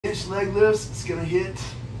hinge leg lifts, it's going to hit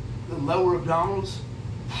the lower abdominals.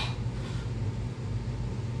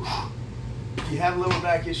 If you have lower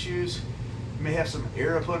back issues, you may have some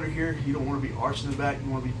air up under here. You don't want to be arching the back.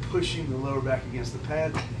 You want to be pushing the lower back against the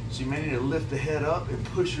pad. So you may need to lift the head up and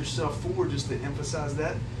push yourself forward just to emphasize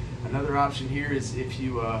that. Another option here is if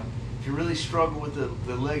you really struggle with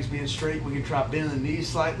the legs being straight, we can try bending the knees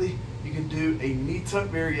slightly. You can do a knee tuck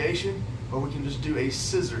variation, or we can just do a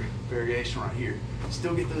scissor variation right here.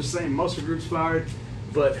 Still get those same muscle groups fired,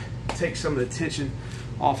 but take some of the tension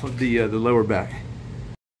off of the lower back.